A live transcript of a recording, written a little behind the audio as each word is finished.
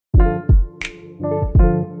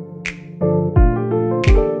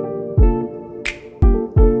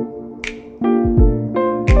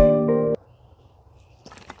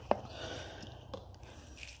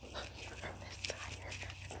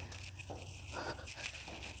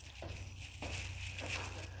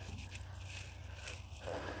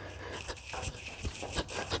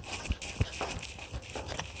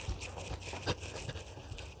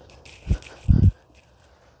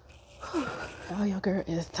girl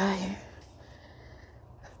is tired.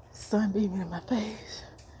 Sun beaming in my face.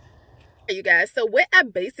 Hey you guys, so what I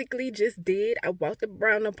basically just did, I walked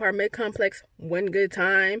around the apartment complex one good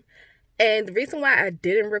time. And the reason why I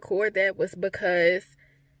didn't record that was because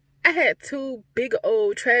I had two big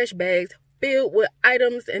old trash bags filled with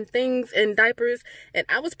items and things and diapers, and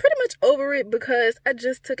I was pretty much over it because I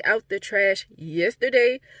just took out the trash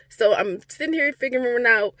yesterday. So I'm sitting here figuring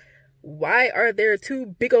out, why are there two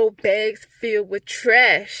big old bags filled with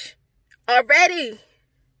trash already?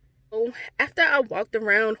 So after I walked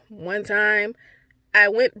around one time, I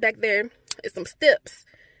went back there with some steps.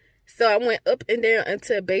 So I went up and down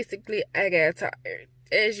until basically I got tired.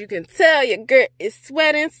 As you can tell, your girl is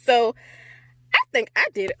sweating. So I think I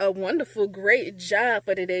did a wonderful, great job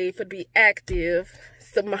for today for to be active.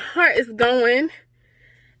 So my heart is going.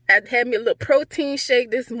 I had me a little protein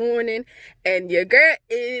shake this morning. And your girl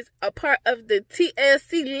is a part of the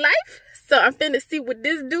TLC life. So I'm finna see what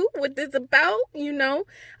this do, what this about, you know.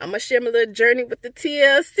 I'm gonna share my little journey with the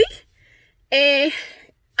TLC. And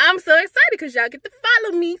I'm so excited because y'all get to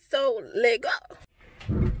follow me. So let go.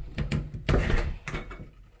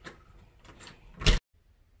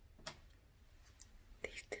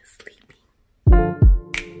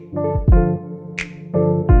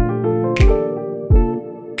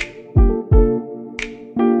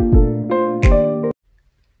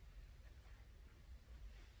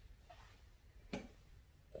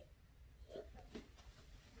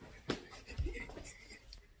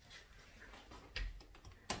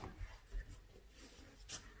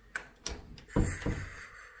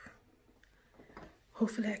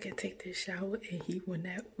 Hopefully I can take this shower and he will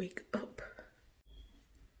not wake up.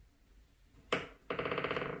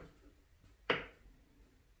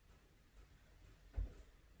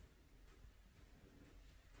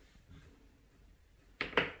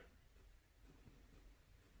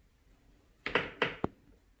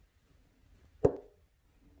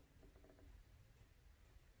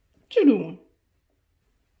 What you doing?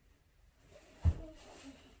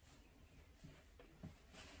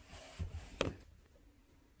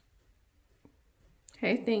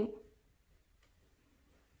 Hey, think.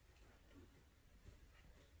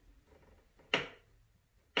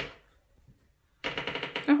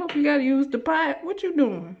 I hope you gotta use the pot. What you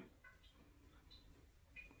doing?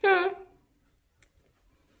 Huh?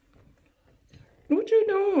 What you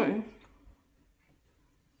doing?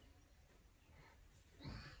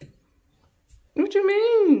 What you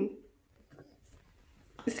mean?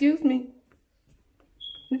 Excuse me.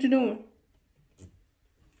 What you doing?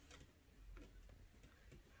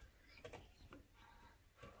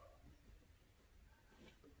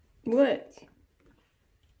 What?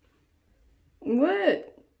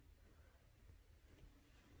 What?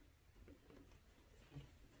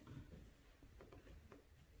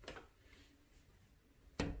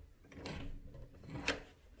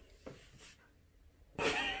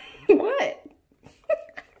 What?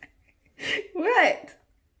 What?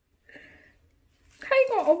 How you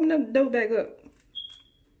gonna open the door back up?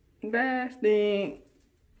 Bye, Stink.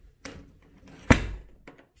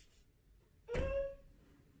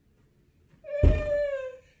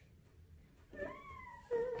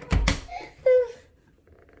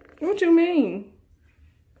 What you mean?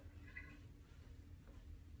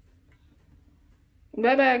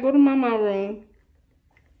 Bye-bye, go to mama room.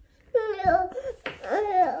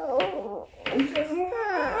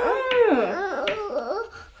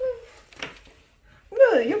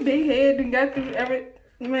 Look, your big head done got through every,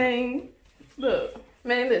 man. Look,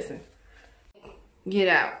 man, listen. Get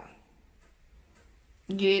out.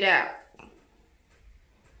 Get out.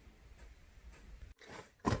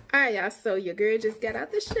 Alright, y'all, so your girl just got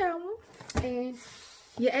out the shower and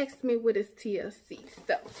you asked me what is TLC.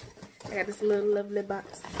 So I got this little lovely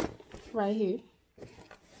box right here.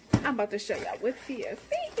 I'm about to show y'all what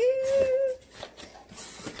TLC is.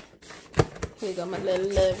 Here go my little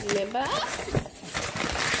lovely box.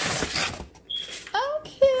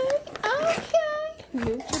 Okay.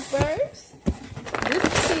 NutriBurst. This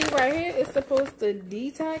tea right here is supposed to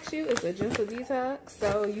detox you. It's a gentle detox,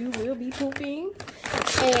 so you will be pooping.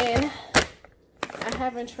 And I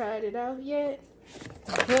haven't tried it out yet,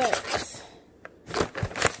 but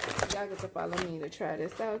y'all get to follow me to try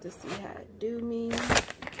this out to see how it do me.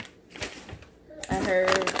 I heard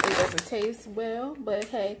it doesn't taste well, but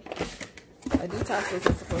hey, a detox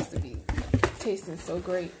isn't supposed to be tasting so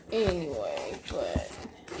great anyway, but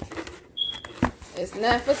it's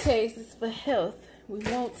not for taste, it's for health. We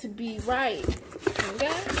want to be right,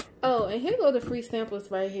 okay? Oh, and here go the free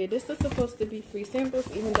samples right here. This is supposed to be free samples,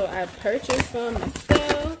 even though I purchased some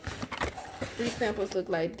myself. Free samples look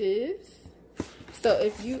like this. So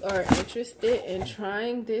if you are interested in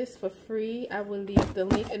trying this for free, I will leave the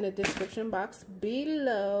link in the description box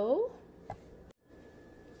below.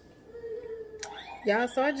 Y'all,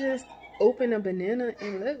 so I just opened a banana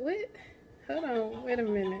and look, what? Hold on, wait a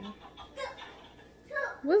minute.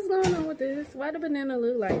 What's going on with this? Why the banana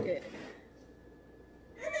look like that?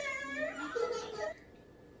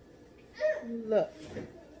 Look.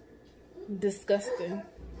 Disgusting.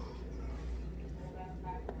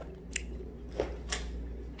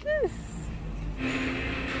 Yes.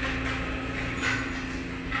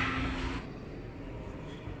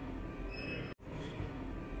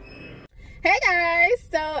 Hey guys,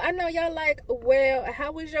 so I know y'all like, well,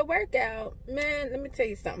 how was your workout? Man, let me tell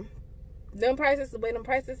you something. Them prices, the way them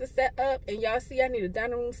prices are set up, and y'all see I need a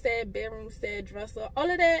dining room set, bedroom set, dresser, all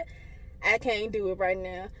of that. I can't do it right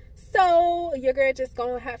now. So your girl just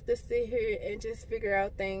gonna have to sit here and just figure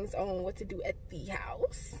out things on what to do at the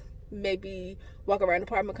house. Maybe walk around the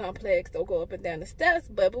apartment complex or go up and down the steps,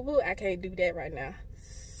 but boo-boo, I can't do that right now.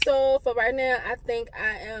 So for right now, I think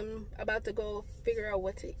I am about to go figure out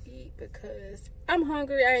what to eat because I'm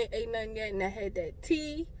hungry. I ain't ate nothing yet and I had that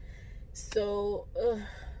tea. So,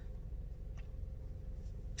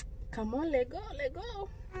 come on, let go, let go.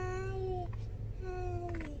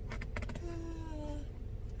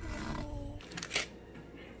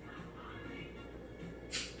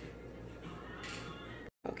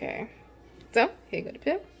 Okay, so here go the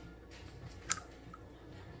pill.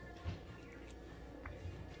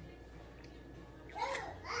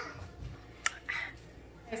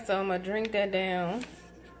 So I'm gonna drink that down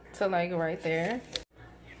to like right there.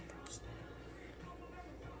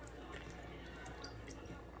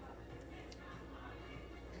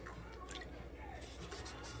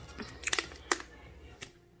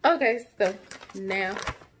 Okay, so now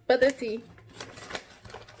for the tea.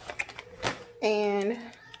 And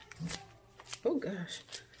oh gosh,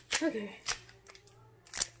 okay,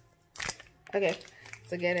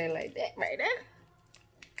 so get it like that right there.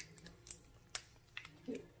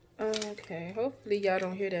 Okay, hopefully y'all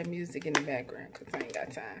don't hear that music in the background because I ain't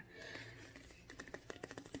got time.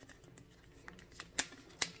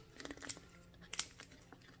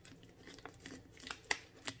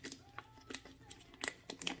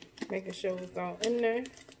 Making sure it's all in there.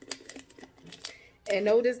 And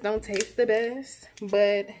no, this don't taste the best,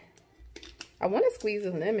 but I want to squeeze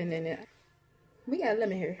a lemon in it. We got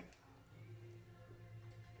lemon here.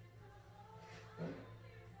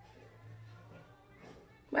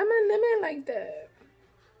 Why my lemon like that?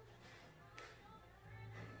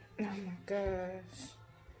 Oh my gosh.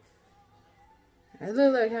 I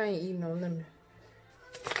look like I ain't eating no lemon.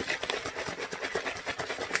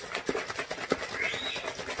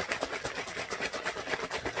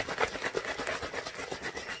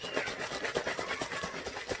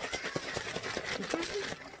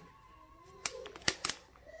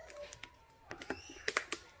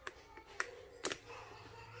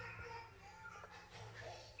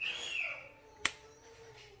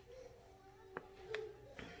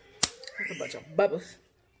 That's a bunch of bubbles.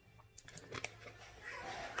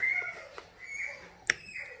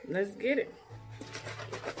 Let's get it.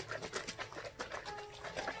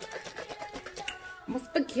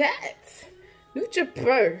 Almost forget.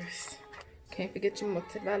 NutriBurst. Can't forget your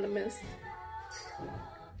multivitamins.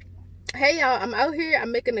 Hey y'all, I'm out here.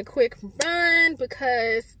 I'm making a quick run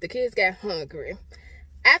because the kids got hungry.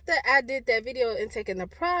 After I did that video and taking the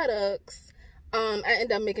products, I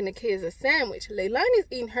ended up making the kids a sandwich. Leilani's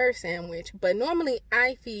eating her sandwich, but normally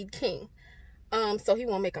I feed King, so he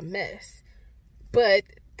won't make a mess. But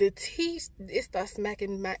the tea, it starts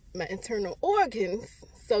smacking my internal organs.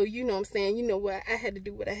 So you know what I'm saying, you know what, I had to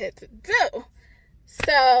do what I had to do.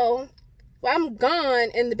 So while I'm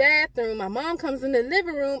gone in the bathroom, my mom comes in the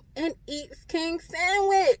living room and eats King's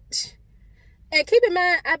sandwich. And keep in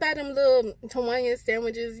mind, I buy them little Hawaiian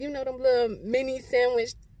sandwiches, you know, them little mini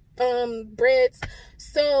sandwich breads.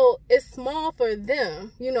 So it's small for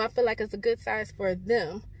them. You know, I feel like it's a good size for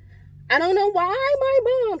them. I don't know why my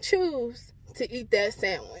mom chose to eat that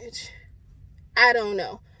sandwich. I don't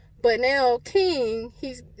know. But now King,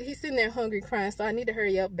 he's sitting there hungry, crying, so I need to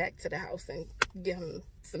hurry up back to the house and get him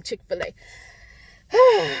some Chick-fil-A.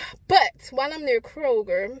 But while I'm near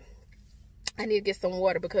Kroger, I need to get some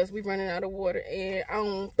water because we're running out of water and I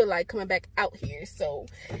don't feel like coming back out here. So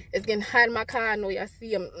it's getting hot in my car. I know y'all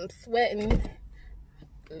see I'm sweating.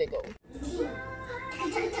 Let go.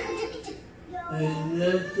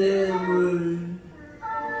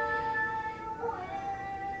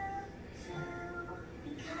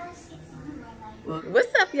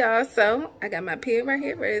 What's up, y'all? So I got my pill right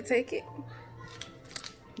here, ready to take it.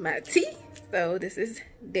 My tea. So this is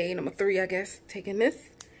day number 3, I guess, taking this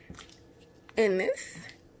and this,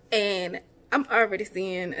 and I'm already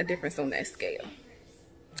seeing a difference on that scale.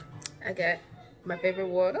 I got my favorite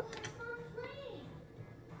water.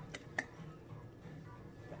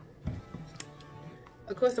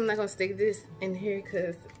 Of course, I'm not gonna stick this in here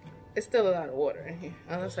because it's still a lot of water in here,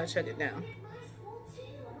 unless I shut it down.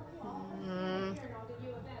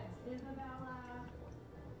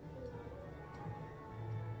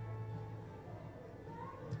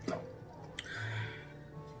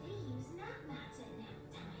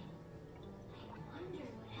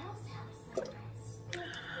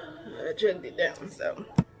 I chugged it down, so.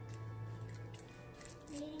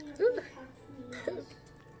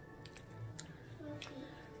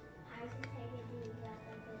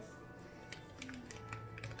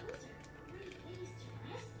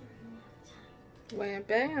 Wham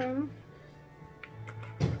bam.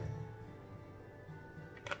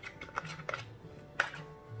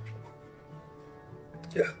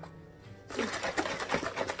 Yeah. Okay.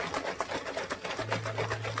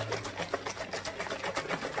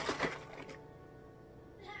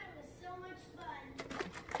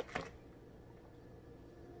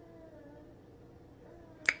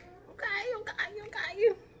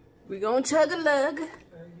 We gonna chug a lug.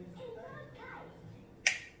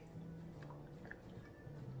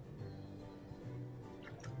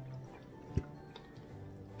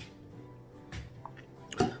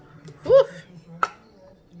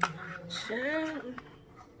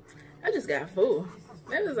 I just got full.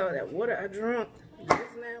 That was all that water I drank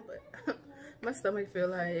just now, but my stomach feel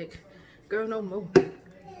like, girl, no more.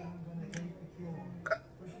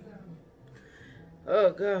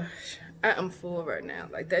 Oh gosh, I am full right now.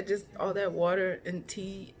 Like that, just all that water and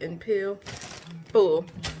tea and pill, full.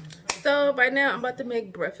 So right now I'm about to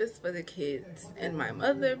make breakfast for the kids and my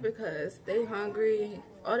mother because they hungry.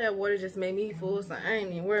 All that water just made me full, so I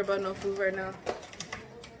ain't even worried about no food right now.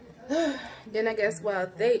 Then I guess while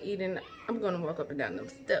they eating, I'm gonna walk up and down them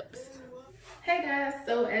steps. Hey guys,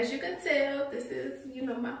 so as you can tell, this is, you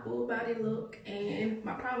know, my full body look, and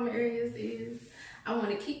my problem areas is I want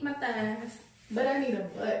to keep my thighs, but I need a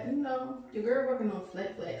butt. You know, your girl working on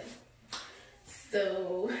flat.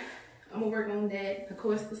 So I'm gonna work on that. Of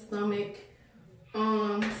course, the stomach,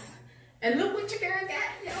 arms, and look what your girl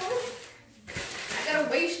got, yo. I got a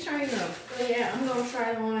waist trainer. So yeah, I'm gonna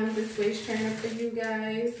try on this waist trainer for you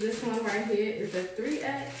guys. This one right here is a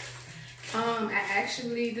 3X.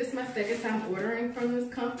 This is my second time ordering from this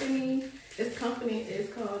company. This company is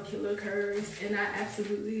called Killer Curves, and I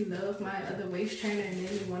absolutely love my other waist trainer, and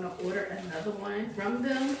then we want to order another one from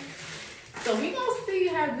them. So we gonna see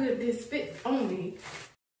how good this fits on me.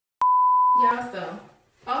 Y'all, so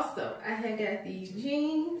also I had got these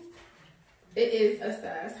jeans. It is a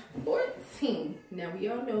size 14. Now we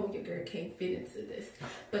all know your girl can't fit into this,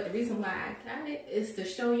 but the reason why I got it is to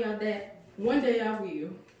show y'all that one day I will.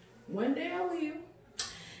 One day I will.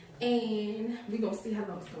 And we gonna see how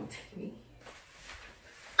long it's gonna take me.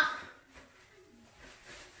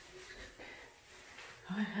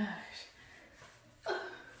 Oh my gosh.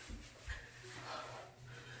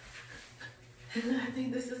 I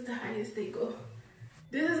think this is the highest they go.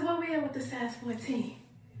 This is what we have with the size 14.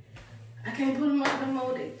 I can't put them up no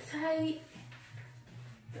more, they tight.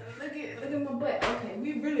 Look at my butt. Okay,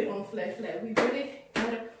 we really on flat. We really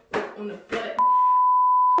gotta work on the butt.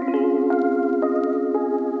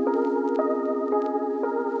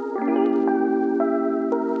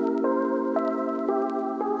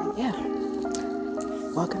 Yeah,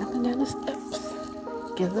 walking up and down the steps.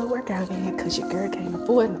 Get a little workout in because your girl can't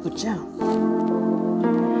afford no jump.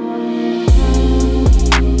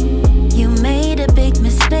 You made a big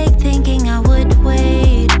mistake thinking I would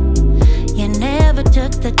wait. You never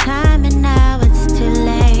took the time and now it's too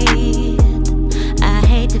late. I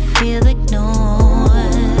hate to feel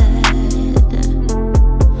ignored.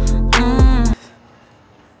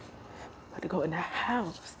 About to go in the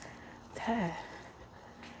house. Tired.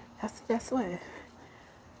 I see that sweat.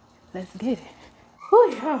 Let's get it.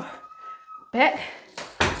 Whew, y'all. Back.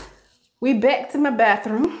 We back to my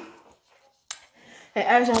bathroom. And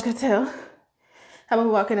as y'all can tell, I've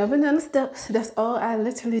been walking up and down the steps. That's all I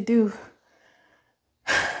literally do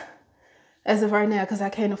as of right now because I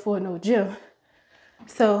can't afford no gym.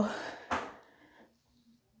 So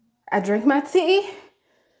I drink my tea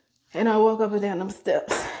and I walk up and down them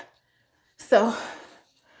steps. So,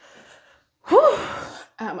 whew,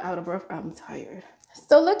 I'm out of breath. I'm tired.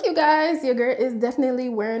 So look, you guys, your girl is definitely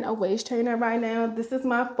wearing a waist trainer right now. This is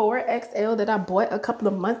my 4XL that I bought a couple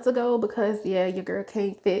of months ago because, yeah, your girl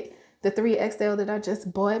can't fit the 3XL that I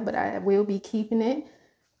just bought, but I will be keeping it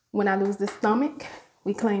when I lose the stomach.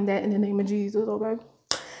 We claim that in the name of Jesus, okay?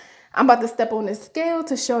 I'm about to step on this scale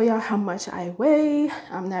to show y'all how much I weigh.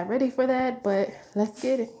 I'm not ready for that, but let's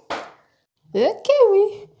get it. Okay,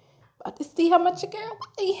 we about to see how much you can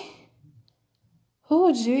weigh.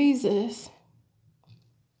 Oh, Jesus.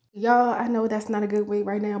 Y'all, I know that's not a good weight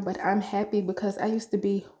right now, but I'm happy because I used to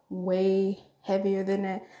be way heavier than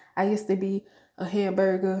that. I used to be a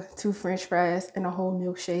hamburger, 2 French fries, and a whole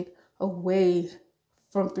milkshake away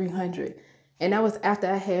from 300. And that was after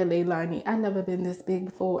I had Leilani. I never been this big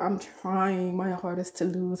before. I'm trying my hardest to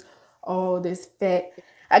lose all this fat.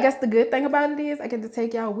 I guess the good thing about it is I get to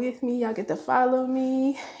take y'all with me. Y'all get to follow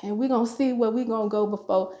me. And we're going to see where we're going to go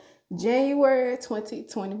before January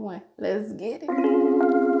 2021. Let's get it.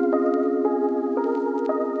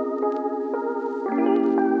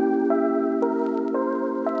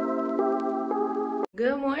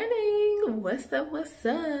 Good morning. What's up? What's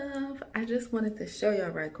up? I just wanted to show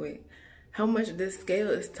y'all right quick how much this scale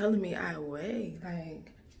is telling me I weigh.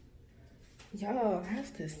 Like, y'all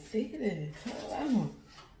have to see this. Hold on.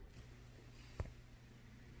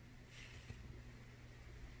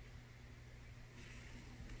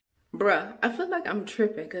 Bruh, I feel like I'm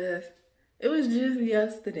tripping because it was just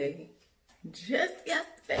yesterday. Just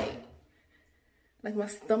yesterday. Like my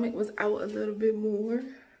stomach was out a little bit more.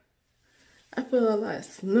 I feel a lot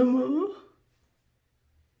slimmer.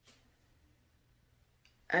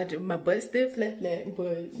 My butt still flat,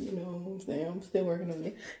 but you know what I'm saying? I'm still working on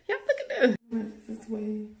it. Y'all look at that. This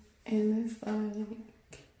way and this side.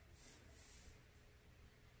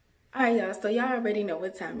 Alright, y'all, so y'all already know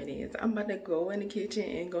what time it is. I'm about to go in the kitchen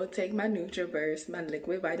and go take my NutriVerse, my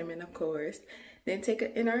liquid vitamin, of course. Then take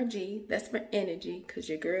an NRG, that's for energy, because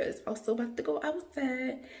your girl is also about to go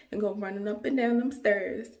outside and go running up and down them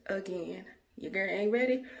stairs again. Your girl ain't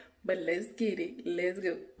ready, but let's get it. Let's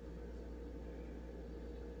go.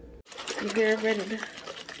 Your girl ready to...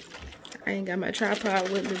 I ain't got my tripod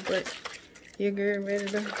with me, but your girl ready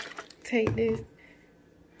to take this.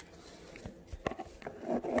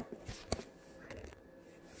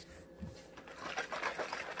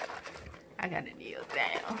 I gotta kneel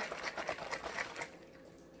down.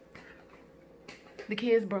 The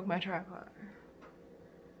kids broke my tripod.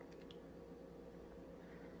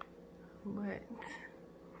 But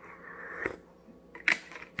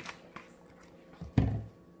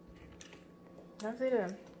that's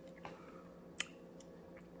it.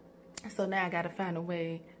 So now I gotta find a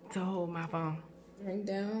way to hold my phone. Drink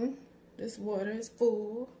down. This water is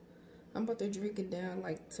full. I'm about to drink it down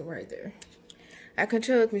like to right there. I can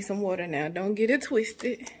chug me some water now. Don't get it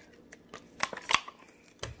twisted.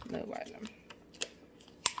 No problem.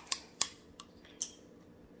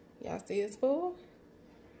 Y'all see it's full?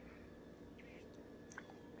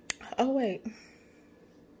 Oh, wait.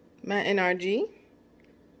 My NRG.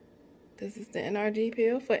 This is the NRG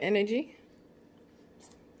pill for energy.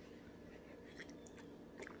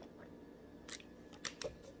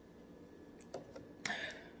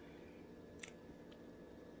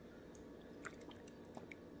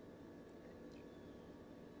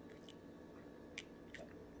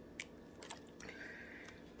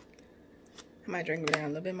 I might drink it down a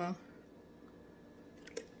little bit more.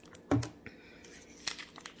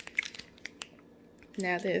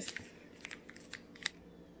 Now this.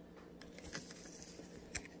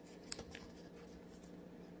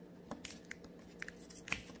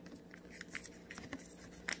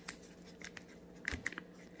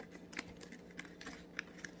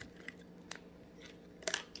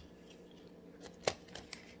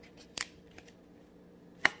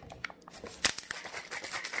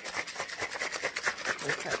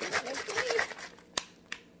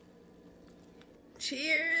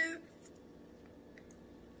 Cheers.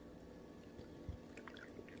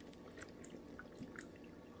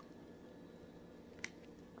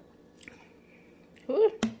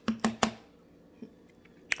 Ooh.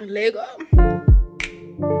 Lego.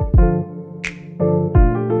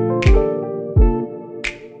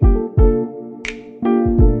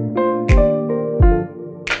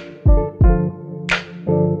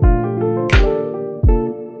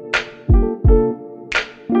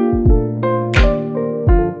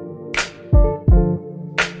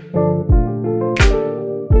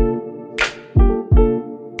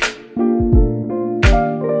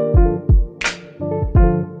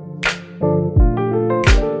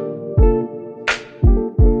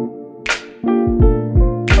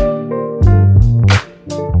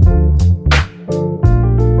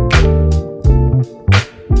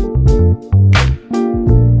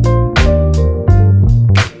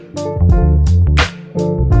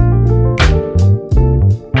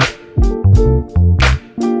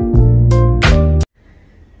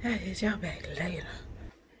 I'll hit y'all back later.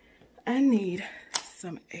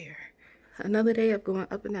 some air. Another day of going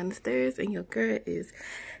up and down the stairs, and your girl is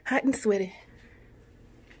hot and sweaty.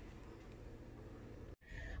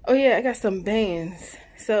 Oh yeah, I got some bands,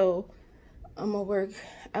 so I'm gonna work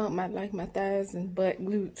out my thighs and butt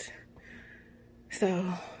glutes. So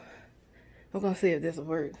I'm gonna see if this will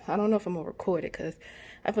work. I don't know if I'm gonna record it because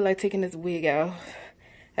I feel like taking this wig out.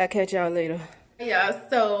 I'll catch y'all later. Yeah,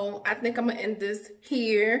 so I think I'm gonna end this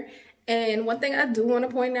here. And one thing I do want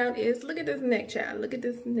to point out is, look at this neck, child. Look at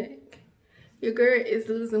this neck. Your girl is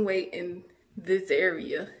losing weight in this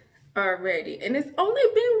area already, and it's only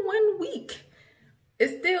been 1 week.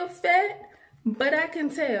 It's still fat, but I can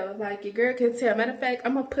tell, like your girl can tell. Matter of fact,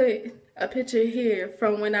 I'm gonna put a picture here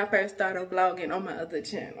from when I first started vlogging on my other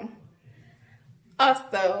channel.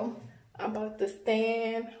 Also, I'm about to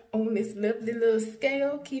stand on this lovely little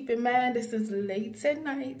scale. Keep in mind, this is late at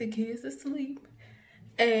night, the kids asleep,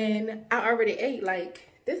 and I already ate. Like,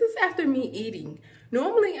 this is after me eating.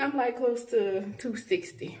 Normally, I'm like close to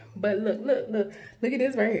 260, but look at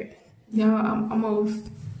this right here. Y'all, I'm almost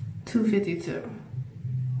 252.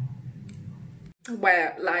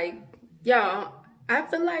 Wow, like, y'all, I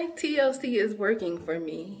feel like TLC is working for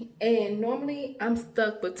me. And normally, I'm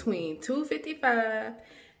stuck between 255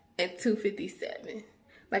 and 257.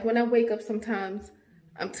 Like, when I wake up sometimes,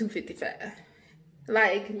 I'm 255.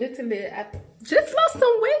 Like, literally, I just lost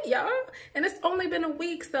some weight, y'all. And it's only been a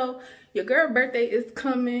week, so your girl's birthday is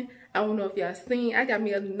coming. I don't know if y'all seen. I got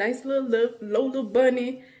me a nice little Lola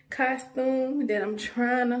Bunny costume that I'm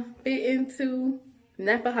trying to fit into.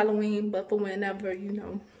 Not for Halloween, but for whenever, you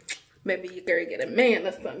know, maybe your girl get a man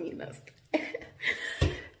or something, you know.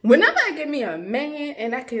 Whenever I get me a man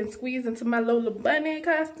and I can squeeze into my Lola Bunny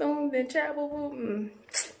costume, then child,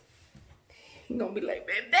 he gonna be like,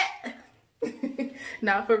 that.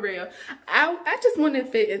 Nah, for real. I just want to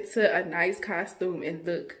fit into a nice costume and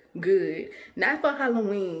look good. Not for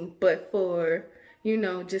Halloween, but for, you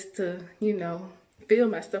know, just to, you know, feel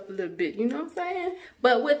myself a little bit, you know what I'm saying?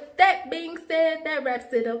 But with that being said, that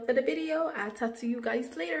wraps it up for the video. I'll talk to you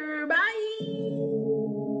guys later. Bye.